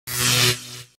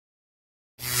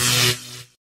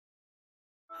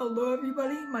Hello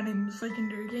everybody, my name is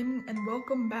Legendary Gaming and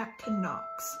welcome back to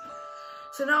Nox.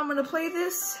 So now I'm going to play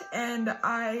this, and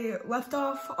I left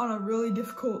off on a really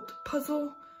difficult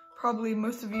puzzle. Probably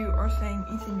most of you are saying,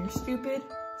 Ethan, you're stupid.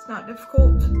 It's not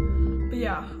difficult. But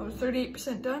yeah, I was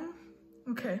 38% done.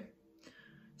 Okay.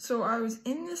 So I was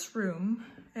in this room,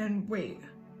 and wait.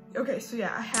 Okay, so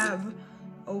yeah, I have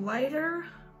a lighter.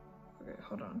 Okay,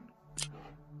 hold on.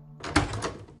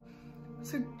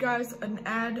 So guys, an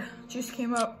ad just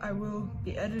came up. I will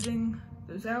be editing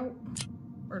those out.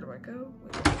 Where do I go?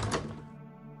 Wait.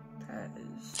 That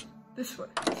is this way.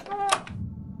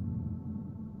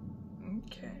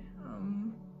 Okay.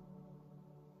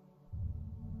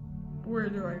 Where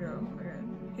do I go? Okay.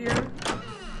 Here.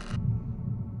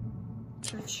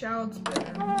 The child's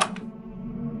bedroom.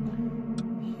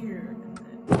 Here and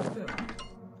then boom.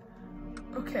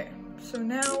 Okay. So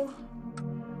now,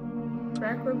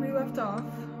 back where we left off.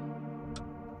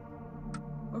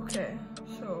 Okay,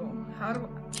 so how do I,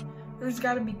 there's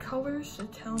gotta be colors to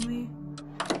tell me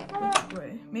which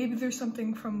way. Maybe there's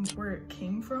something from where it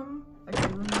came from, like the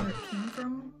room where it came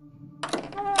from.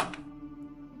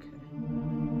 Okay.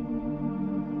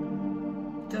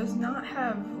 Does not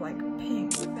have like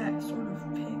pink, that sort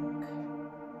of pink.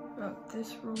 About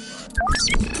this robot.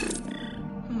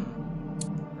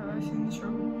 Have I seen this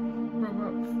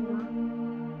robot before?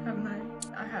 Haven't I?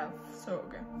 I have, so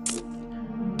okay.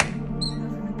 Nothing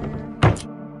there.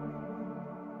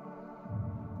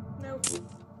 Nope.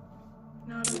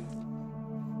 Nada.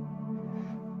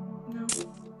 No.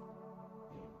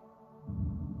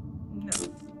 No.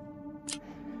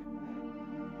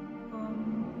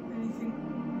 Anything?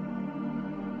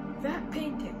 That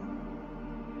painting.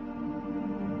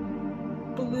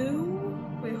 Blue?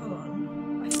 Wait, hold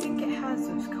on. I think it has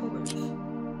those colors.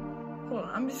 Hold on,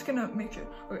 I'm just gonna make sure.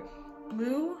 Okay,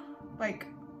 blue, like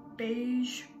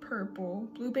beige, purple,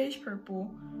 blue, beige, purple.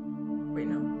 Wait,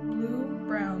 no, blue,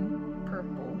 brown,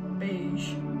 purple,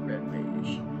 beige, red,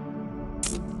 beige.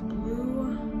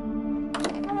 Blue.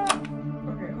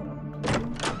 Okay, hold on. Blue,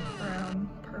 brown,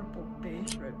 purple,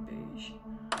 beige, red, beige.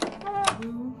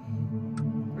 Blue.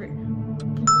 Wait.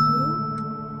 Blue,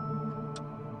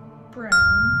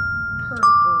 brown,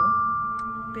 purple,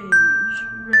 beige,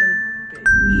 red,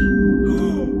 beige.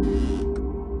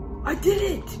 I did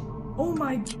it! Oh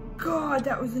my god,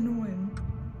 that was annoying.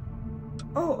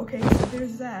 Oh, okay, so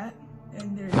there's that.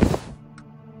 And there's,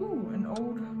 an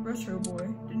old retro boy.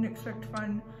 Didn't expect to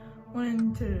find one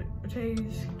in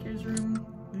today's kids' room.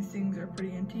 These things are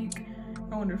pretty antique.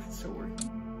 I wonder if it's still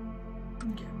working.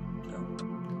 Okay, so.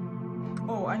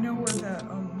 Oh, I know where the,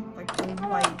 like the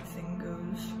light thing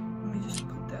goes. Let me just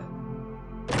put that.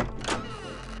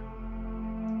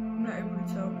 I'm not able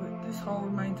to tell, but this hall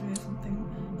reminds me of something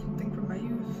from my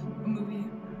youth. A movie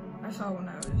I saw when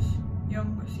I was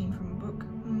young, a scene from a book.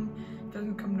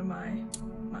 Doesn't come to my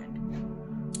mind.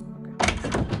 Okay.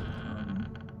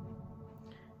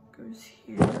 Goes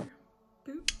here.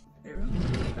 Boop. There we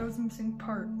go. That was a missing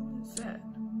part. What is that?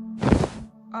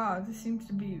 Ah, this seems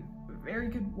to be very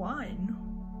good wine.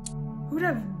 Who'd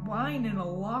have wine in a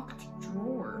locked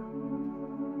drawer?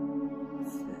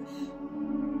 What's this?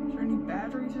 Is there any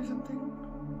batteries or something?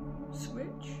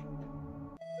 Switch?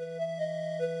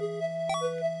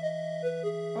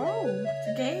 Oh, it's a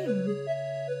game.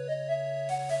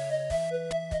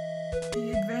 The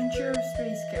Adventure of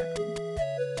Space Captain.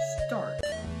 Start.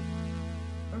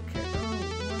 Okay, oh,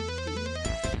 what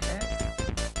the heck?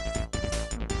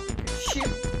 Okay,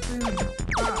 shoot. Boom.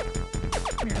 Ah.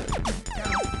 Come here.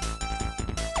 Down.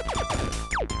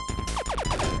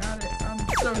 Got it. I'm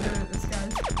so good at this,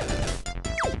 guys.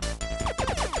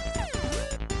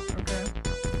 Okay.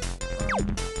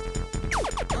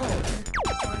 Oh, okay.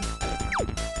 Fine.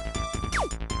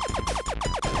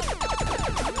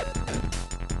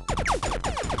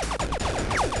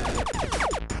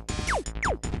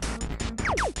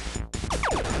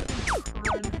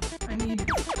 I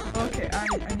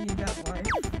need that life.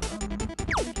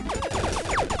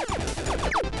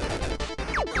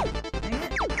 Dang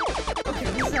it. Okay,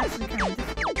 this is actually kind of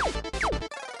difficult.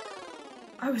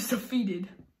 I was defeated.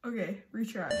 Okay,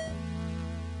 retry.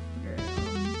 Okay.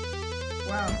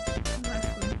 Wow. This is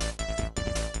actually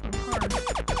hard.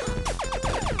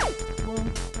 Well,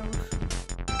 that was.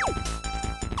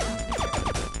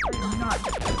 I'm not.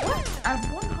 What? I have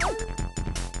one heart?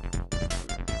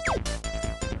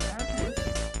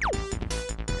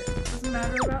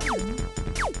 Matter about him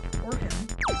or him.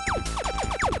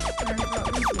 Matter about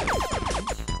these little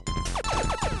fuckers.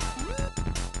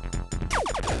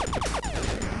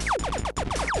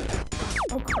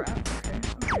 Oh crap, okay.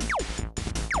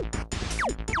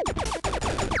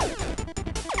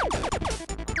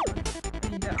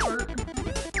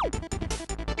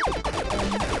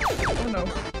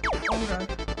 Oh god.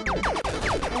 Okay.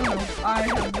 Oh no, I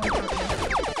have one heart left.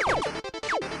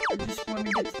 I just want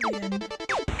to get to the end.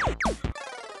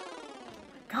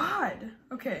 God!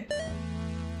 Okay.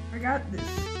 I got this.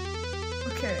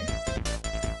 Okay.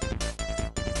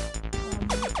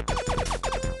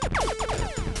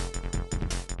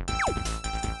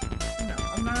 No,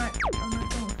 I'm not going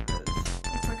for this.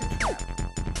 It's like a trap.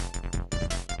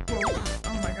 Whoa.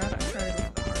 Oh my god, I tried to go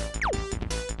for the heart.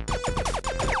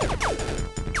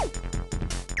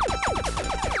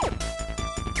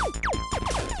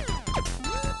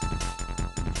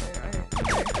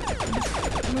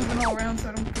 I'm moving all around so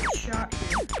I don't get shot here.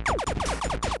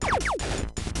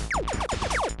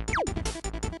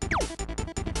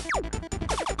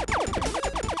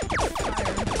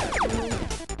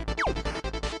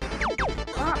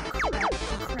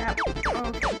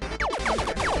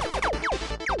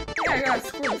 I got a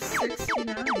score of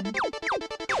 69.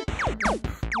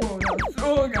 Whoa, that was,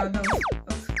 oh god, that was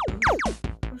close.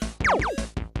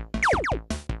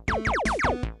 Oh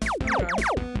god,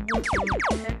 what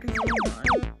the heck is going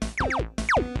on?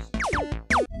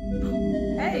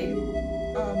 Hey!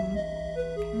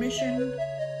 Mission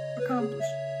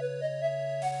accomplished.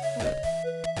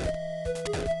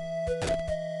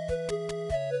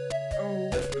 Oh,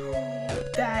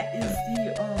 that is the,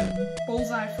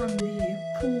 bullseye from the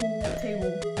pool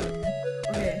table room.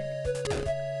 Okay.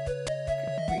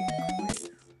 Wait.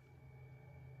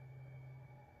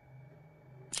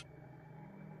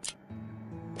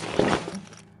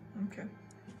 Okay.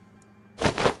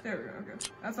 There we go, okay.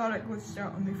 I thought it glitched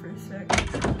out on me for a sec.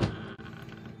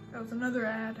 That was another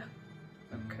ad.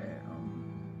 Okay,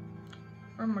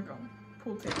 where am I going?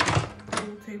 Pool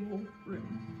table room.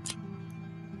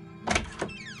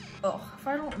 Ugh, if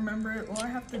I don't remember it, will I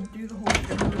have to do the whole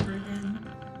thing over again?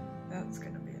 That's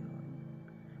gonna be annoying.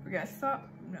 Okay, I thought,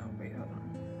 no, wait, hold on.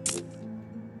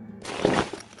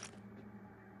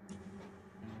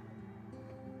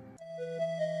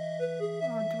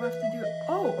 Oh, do I have to do it?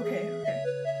 Oh, okay.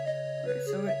 Okay,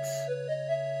 so it's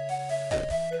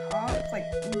top, like,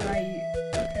 right,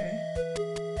 okay.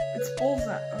 It's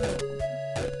bullseye, oh.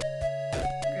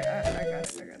 Okay, I got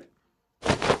it.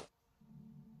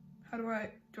 How do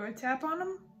I tap on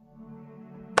him?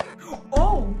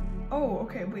 Oh! Oh,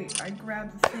 okay, wait, I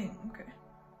grabbed the thing, okay.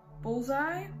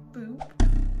 Bullseye, boop.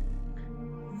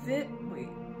 Wait,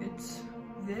 it's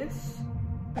this,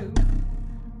 boop.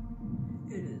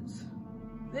 It is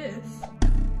this,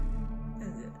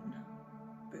 and then,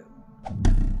 boom.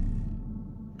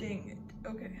 Dang it,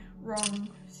 okay, wrong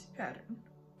pattern.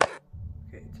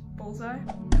 Okay, it's bullseye,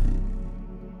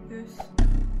 this,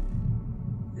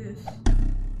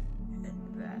 and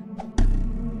that.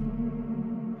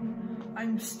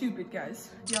 I'm stupid,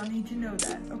 guys. Y'all need to know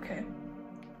that. Okay.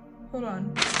 Hold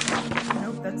on.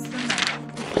 Nope, that's the map.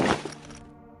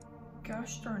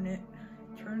 Gosh darn it.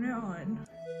 Turn it on.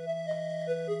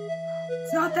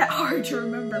 It's not that hard to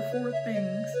remember 4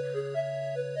 things.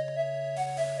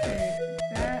 Okay,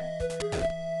 that.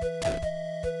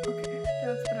 Okay,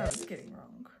 that's what I was getting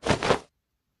wrong.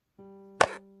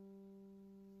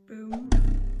 Boom.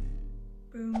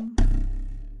 Boom.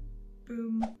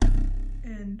 Boom.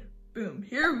 And boom.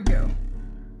 Here we go.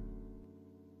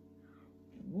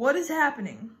 What is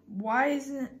happening? Why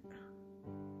isn't it?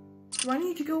 Do I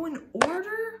need to go in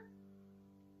order?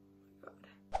 God.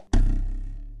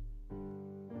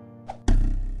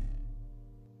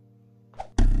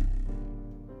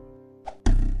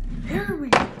 Here we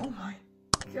go. Oh my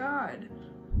god.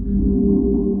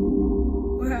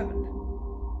 What happened?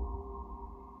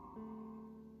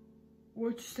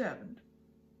 What just happened?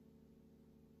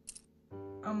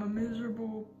 I'm a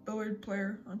miserable billiard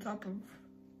player on top of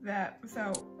that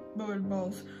without billiard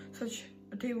balls. Such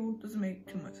a table doesn't make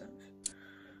too much sense.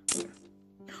 Okay.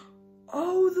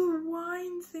 Oh, the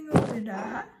wine thing opened.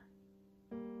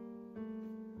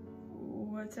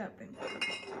 What's happening?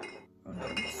 Oh no,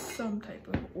 some type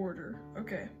of order.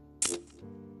 Okay.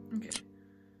 Okay.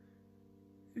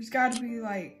 There's gotta be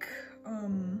like,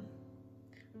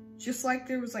 just like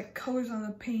there was like colors on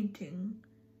the painting,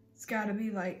 it's gotta be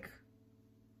like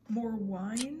more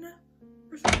wine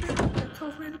or something that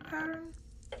tells me the pattern.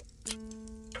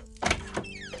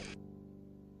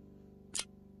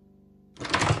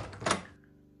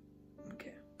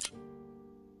 Okay.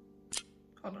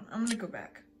 Hold on, I'm gonna go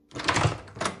back.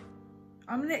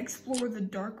 I'm gonna explore the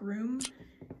dark room,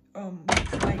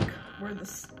 like where the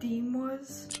steam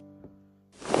was.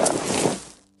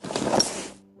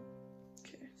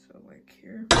 Okay, so like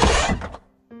here.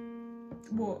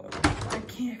 Well, I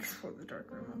can't explore the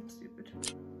dark room, I'm stupid.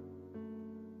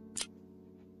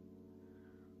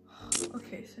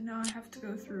 Okay, so now I have to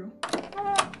go through.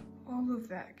 all of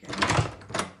that again.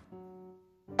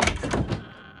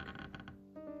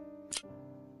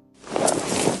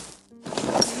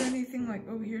 Is there anything like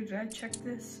over here? Did I check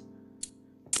this?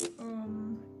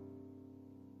 None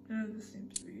of this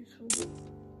seems to be useful.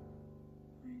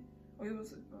 Oh, it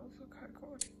was high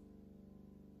quality.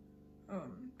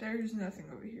 There's nothing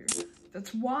over here.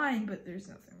 That's wine, but there's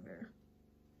nothing there.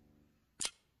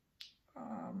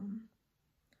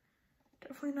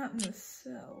 Definitely not in the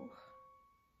cell.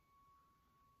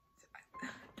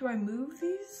 Do I move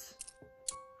these?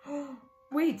 Oh,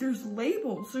 wait, there's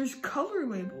labels. There's color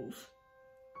labels.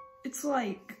 It's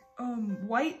like,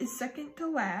 white is second to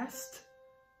last.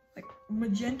 Like,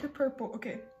 magenta, purple.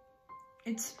 Okay.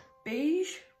 It's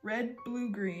beige, red,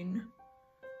 blue, green,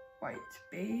 white.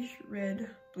 Beige, red,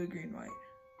 blue, green, white.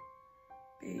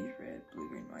 Beige, red, blue,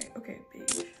 green, white. Okay,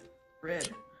 beige, red,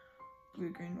 blue,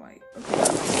 green, white. Okay,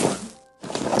 come on.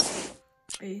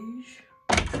 Beige,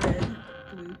 red,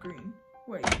 blue, green,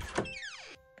 white.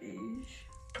 Beige,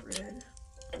 red,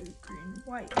 blue, green,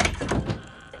 white.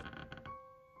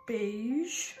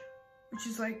 Beige, which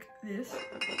is like this.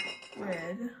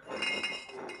 Red,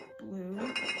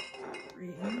 blue,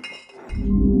 green.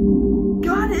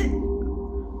 Got it!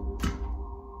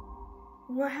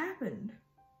 What happened?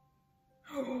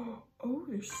 Oh,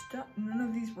 there's stuff. None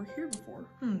of these were here before.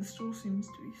 The stool seems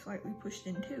to be slightly pushed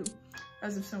in too,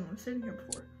 as if someone was sitting here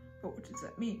before. But what does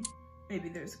that mean? Maybe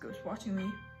there's a ghost watching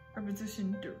me.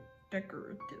 Repetition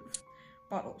decorative.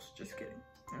 Bottles, just kidding.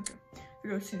 Okay, the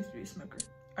ghost seems to be a smoker.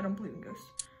 I don't believe in ghosts.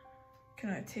 Can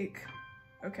I take,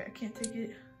 okay, I can't take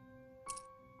it.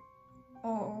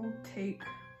 I'll take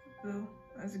the,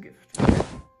 as a gift.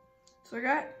 So I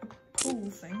got a pool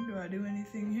thing. Do I do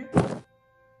anything here?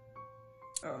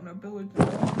 Oh, no, billiards and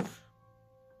balls.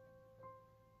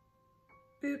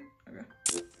 Boop, okay.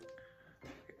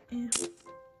 Yeah.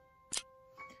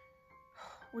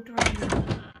 What do I do?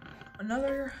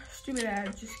 Another stupid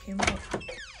ad just came up.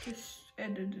 Just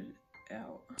edited it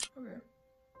out. Okay.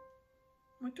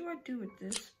 What do I do with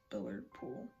this billiard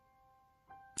pool?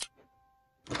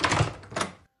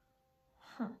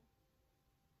 Huh.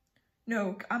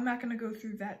 No, I'm not gonna go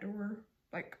through that door,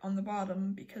 like on the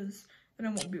bottom, because then I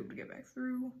won't be able to get back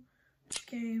through. This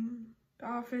game, the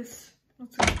office.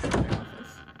 Let's explore the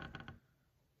office.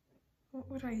 What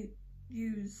would I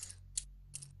use?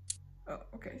 Oh,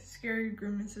 okay. Scary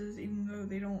grimaces. Even though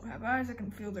they don't have eyes, I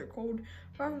can feel their cold.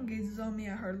 If someone gazes on me,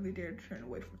 I hardly dare to turn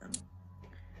away from them.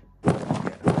 Yeah,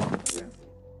 okay.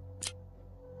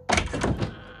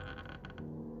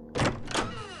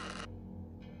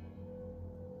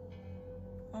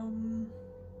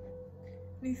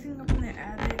 Anything up in the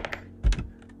attic?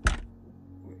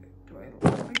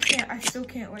 I still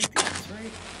can't like these,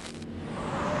 right?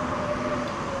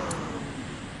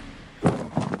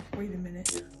 Wait a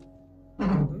minute.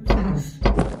 What was this?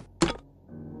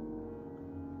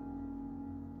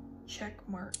 Check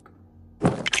mark.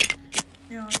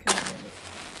 Now I can get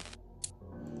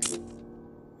it.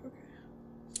 Okay.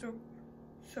 So,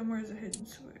 somewhere is a hidden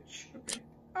switch. Okay.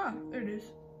 Ah, there it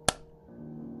is.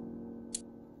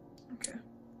 Okay.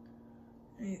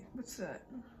 Hey, what's that?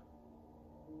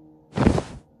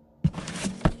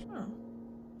 Oh.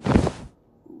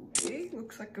 Okay,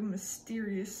 looks like a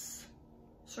mysterious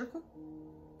circle.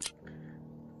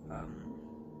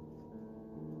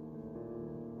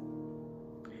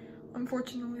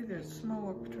 Unfortunately, there's a small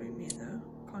lock between me and the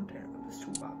content of this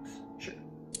toolbox. Sure.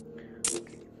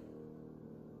 Okay.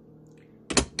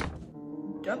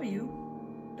 W,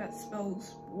 that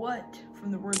spells what from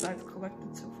the words I've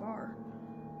collected so far.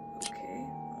 Okay.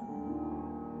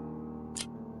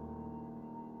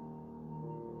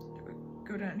 Do I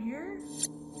go down here?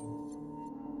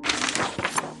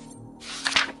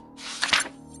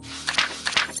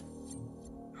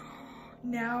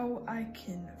 Now I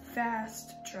can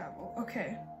fast travel.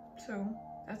 Okay, so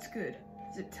that's good.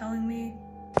 Is it telling me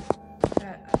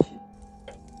that I should...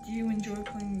 Do you enjoy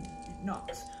playing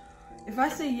Nox? If I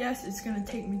say yes, it's gonna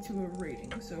take me to a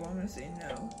rating, so I'm gonna say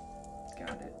no.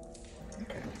 Got it.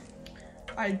 Okay.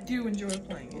 I do enjoy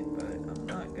playing it, but I'm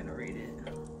not gonna rate it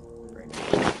right now.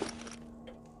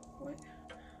 What?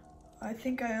 I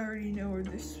think I already know where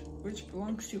this which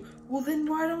belongs to. Well, then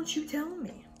why don't you tell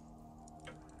me?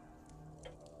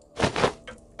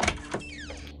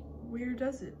 Where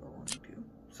does it belong to?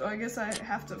 So I guess I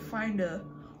have to find a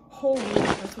hole,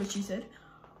 that's what she said.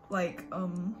 Like,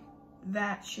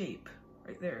 that shape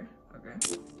right there. Okay.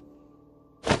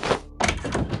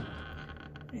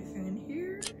 Anything in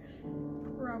here?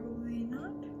 Probably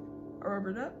not. A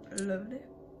rubber duck, lovely.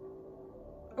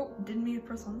 Oh, didn't mean to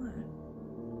press on that.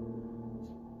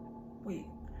 Wait,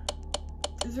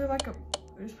 is there like a,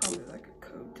 there's probably like a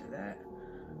code to that.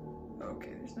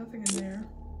 Okay, there's nothing in there.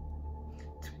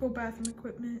 Typical bathroom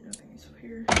equipment, nothing is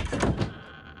here.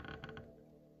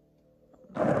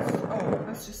 Oh,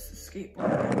 that's just a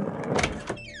skateboard.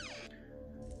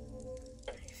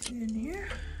 Anything in here?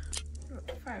 Oh,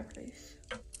 fireplace.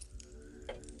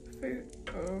 Food.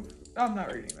 Oh, I'm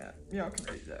not reading that. Y'all can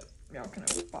read that. Y'all can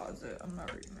pause it. I'm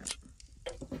not reading that.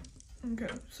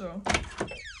 Okay, so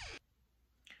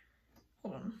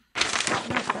hold on.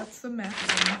 Nope, that's the map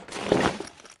one.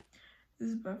 This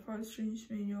is by far the strangest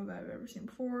manual that I've ever seen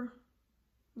before.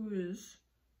 Who is?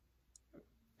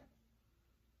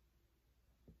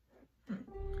 What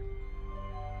the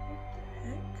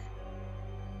heck?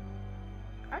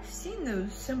 I've seen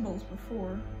those symbols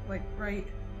before, like right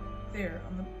there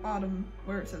on the bottom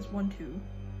where it says 1, 2,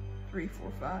 3,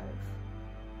 4, 5.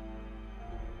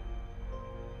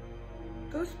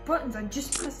 Those buttons I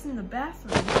just pressed in the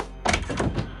bathroom.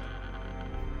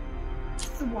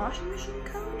 Is the washing machine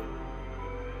code?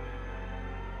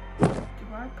 Do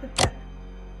I put that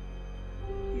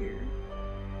here?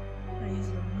 I use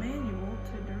the manual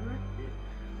to direct it.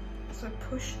 So I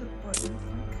push the button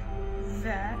like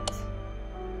that.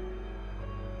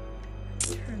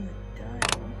 Turn the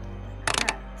dial like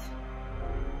that.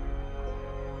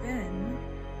 Then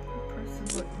I press the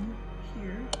button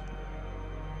here.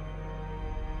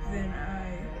 Then I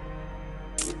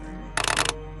turn it like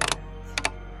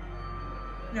that.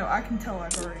 No, I can tell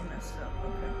I've already messed up.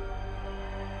 Okay.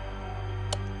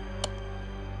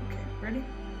 Okay, ready?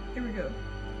 Here we go.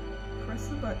 Press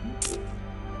the button.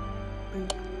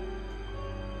 Boop.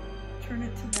 Turn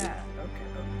it to that. Okay,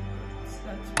 oh, so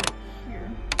that's right here.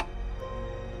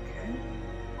 Okay.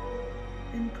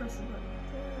 Then press the button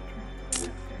there, turn it to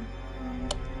that, okay. And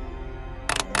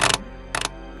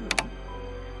boom.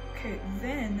 Okay,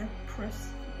 then press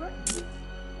the button.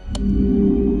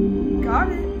 Got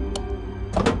it.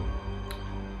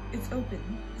 It's open.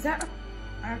 Is that,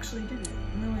 I actually did it.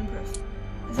 I'm really impressed.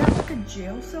 Is that like a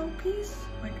jail cell piece?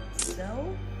 Like a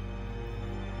cell?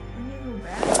 When you go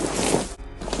back?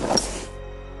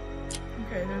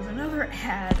 Okay, there's another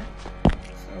ad.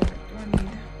 So, do I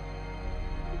need...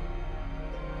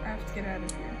 I have to get out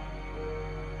of here.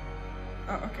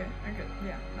 Oh, okay. I get...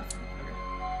 Yeah, nothing. Okay.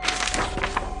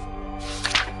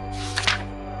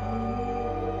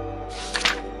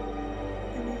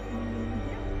 Anything in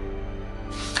here?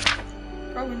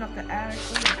 Probably not the attic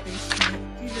or the basement.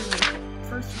 Either the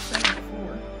first or second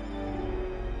floor.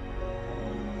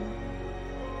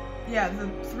 Yeah, the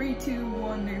 3, 2,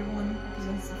 1, -1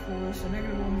 represents the floor, so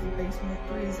 -1 is the basement,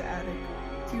 3 is the attic,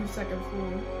 2 second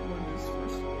floor, 1 is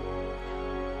first floor.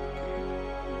 Okay.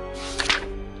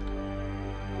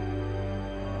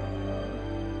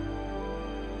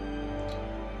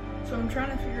 So I'm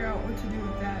trying to figure out what to do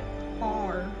with that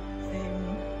bar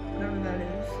thing, whatever that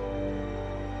is.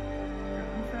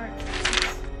 In fact,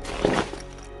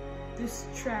 this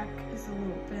track is a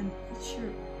little bent. It's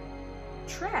your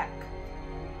track.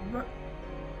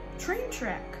 Train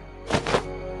track.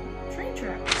 Train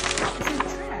track. It's a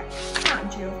track. It's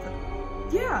not jail.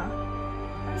 Yeah.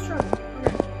 I was trouble.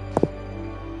 Okay.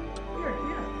 Here,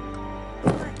 yeah.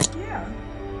 Right. Yeah.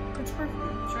 It's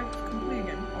perfect. Track is complete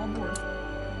again. All aboard. Okay.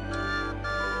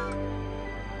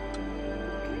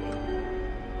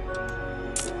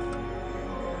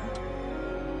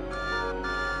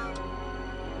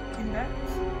 Came back.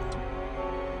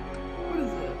 What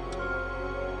is it?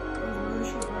 It was a really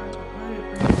short ride, but why did it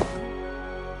bring it down?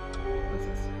 What's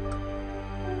this?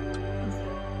 What's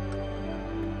that?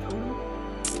 Totem?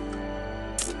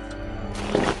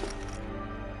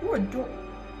 Ooh, a door.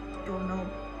 Doorknob.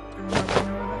 Doorknob, I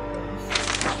know where that goes.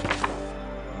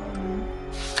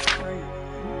 Right in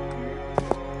here.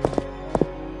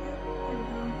 Here we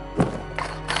go.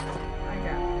 I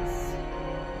got this.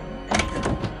 Enter.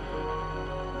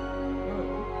 Whoa.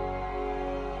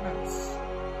 That's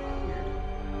weird.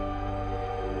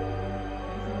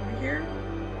 Anything over here?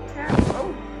 Tap. Oh!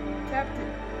 Tapped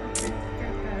it. Okay,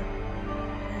 got that.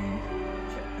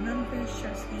 An unfinished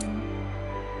chess game.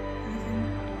 Anything?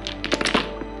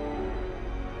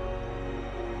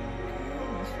 Okay,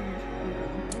 let's figure it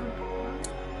out. Okay.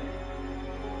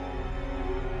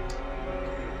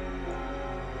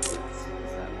 What's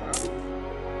that about?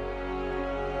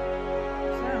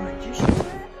 Is that a magician's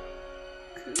hat?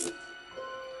 Cool.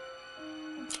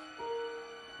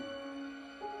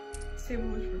 This table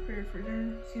was prepared for dinner.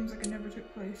 Seems like it never took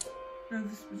place. None of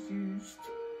this was used.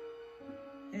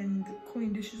 And the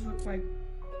clean dishes look like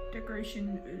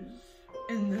decoration is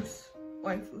in this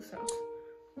lifeless house.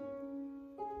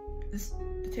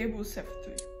 The table is set for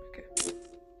 3. Okay. Okay.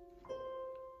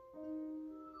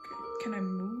 Can I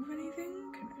move anything?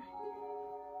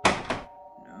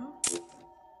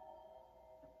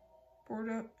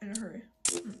 hurry.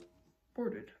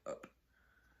 Boarded up.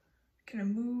 Can I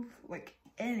move like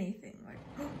anything? Like,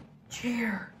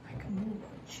 chair. I can move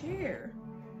a chair.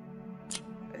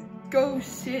 Go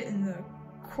sit in the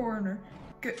corner.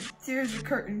 Go, there's a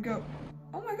curtain. Go.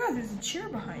 Oh my god, there's a chair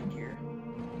behind here.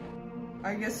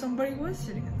 I guess somebody was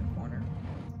sitting in the corner.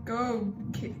 Go,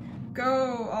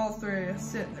 go, all three.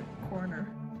 Sit in the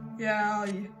corner. Yeah,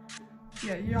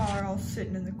 y'all are all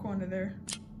sitting in the corner there.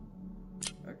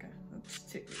 Okay, let's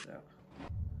take this out.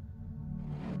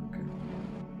 Okay.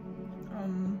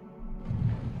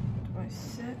 Do I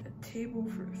set a table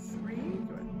for 3?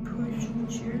 Do I push the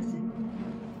chairs in?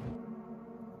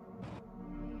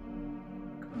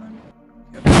 Come on.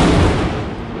 Yep.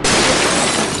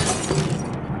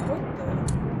 What the?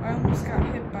 I almost got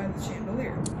hit by the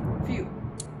chandelier. Phew.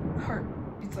 My heart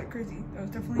beats like crazy. That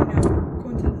was definitely no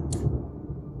coincidence.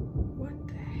 What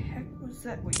the heck was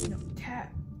that? Wait, no,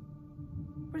 tap.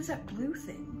 What is that blue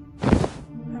thing?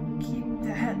 I will keep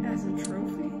that as a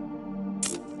trophy.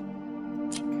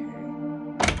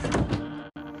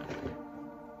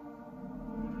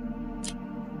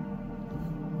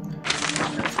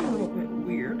 That's a little bit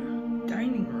weird.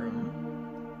 Dining room.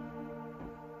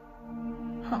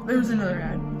 Huh, there's another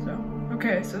ad, so.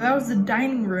 Okay, so that was the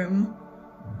dining room.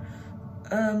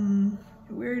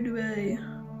 Where do I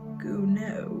go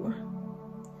now?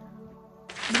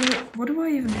 What do I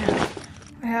even have?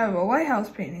 I have a lighthouse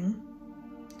painting.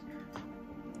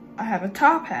 I have a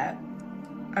top hat.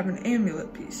 I have an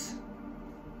amulet piece.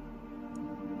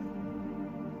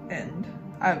 And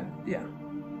I have, yeah,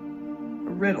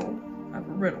 a riddle. I have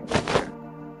a riddle.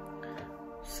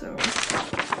 So,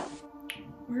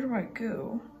 where do I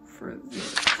go for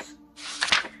this?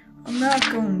 I'm not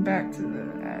going back to the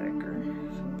attic or something.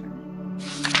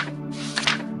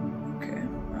 Okay,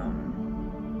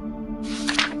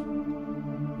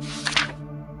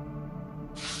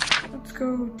 let's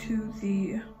go to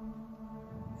the...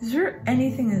 Is there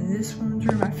anything in this woman's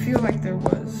room? I feel like there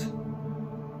was.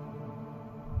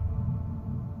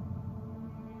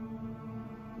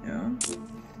 No?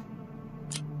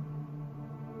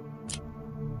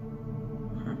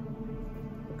 Huh.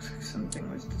 Looks like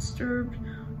something was disturbed.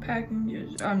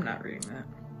 Packages. I'm not reading that.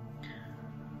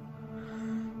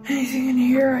 Anything in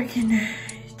here I can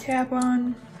tap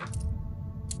on?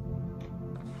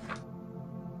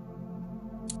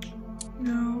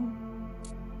 No.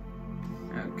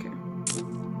 Okay.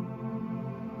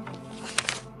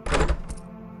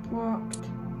 Blocked.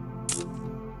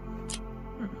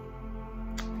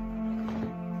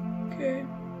 Okay.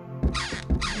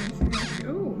 Anything else?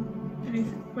 Ooh.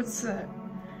 Anything? What's that?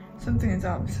 Something is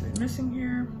obviously missing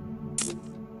here.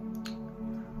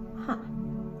 Huh.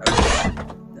 Okay.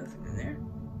 Nothing in there.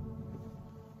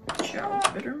 Shower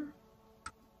bedroom.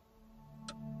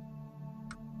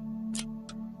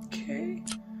 Okay.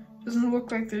 Doesn't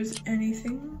look like there's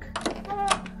anything.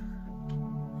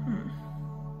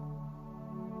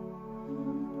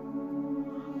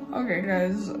 Okay,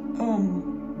 guys.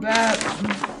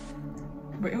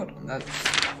 Wait, hold on. That's.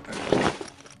 Okay.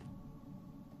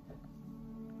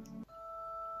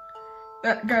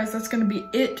 Guys, that's gonna be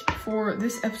it for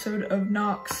this episode of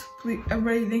Nox. Please,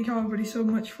 everybody, thank y'all everybody so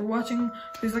much for watching.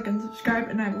 Please like and subscribe,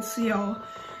 and I will see y'all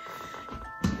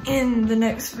in the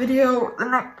next video.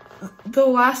 The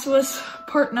Last of Us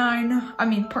Part 10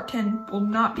 will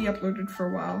not be uploaded for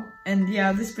a while. And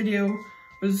yeah, this video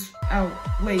was out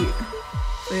late.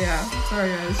 So yeah, sorry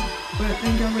guys. But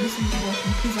thank you everybody so much for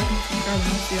watching. Please like and subscribe, and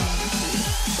I'll see y'all in the next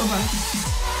video. Bye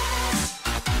bye.